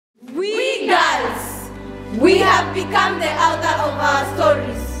We have become the author of our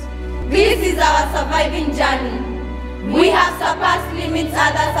stories. This is our surviving journey. We have surpassed limits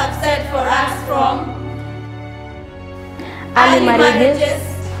others have set for us, from early marriages,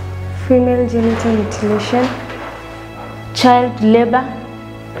 female genital mutilation, child labor,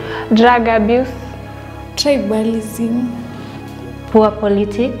 drug abuse, tribalism, poor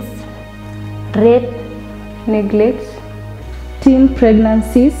politics, rape, neglect, teen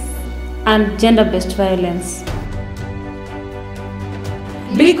pregnancies, and gender-based violence.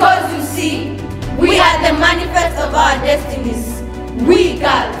 Because you see, we are the manifest of our destinies. We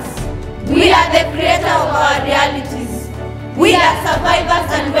girls, we are the creator of our realities. We are survivors,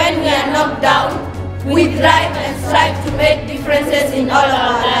 and when we are knocked down, we thrive and strive to make differences in all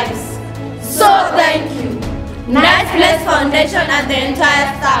our lives. So thank you, Nice Place Foundation and the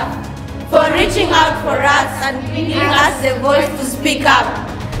entire staff, for reaching out for us and giving us the voice to speak up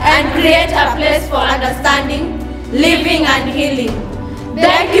and create a place for understanding, living and healing.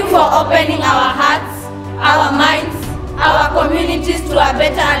 Thank you for opening our hearts, our minds, our communities to a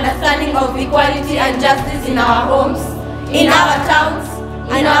better understanding of equality and justice in our homes, in our towns,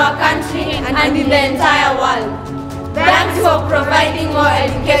 in our country and in the entire world. Thanks for providing more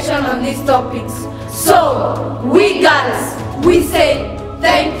education on these topics. So, we girls, we say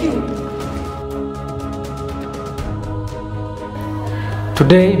thank you.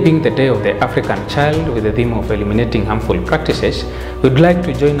 Today, being the Day of the African Child with the theme of eliminating harmful practices, we'd like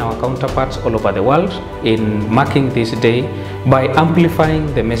to join our counterparts all over the world in marking this day by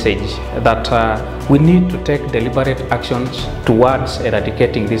amplifying the message that we need to take deliberate actions towards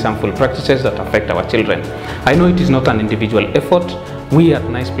eradicating these harmful practices that affect our children. I know it is not an individual effort. We at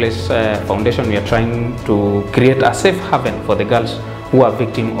Nice Place Foundation, we are trying to create a safe haven for the girls who are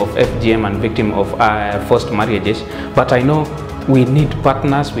victims of FGM and victims of forced marriages. But I know we need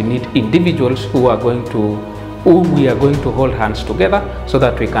partners, we need individuals who we are going to hold hands together so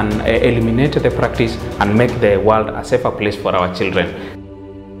that we can eliminate the practice and make the world a safer place for our children.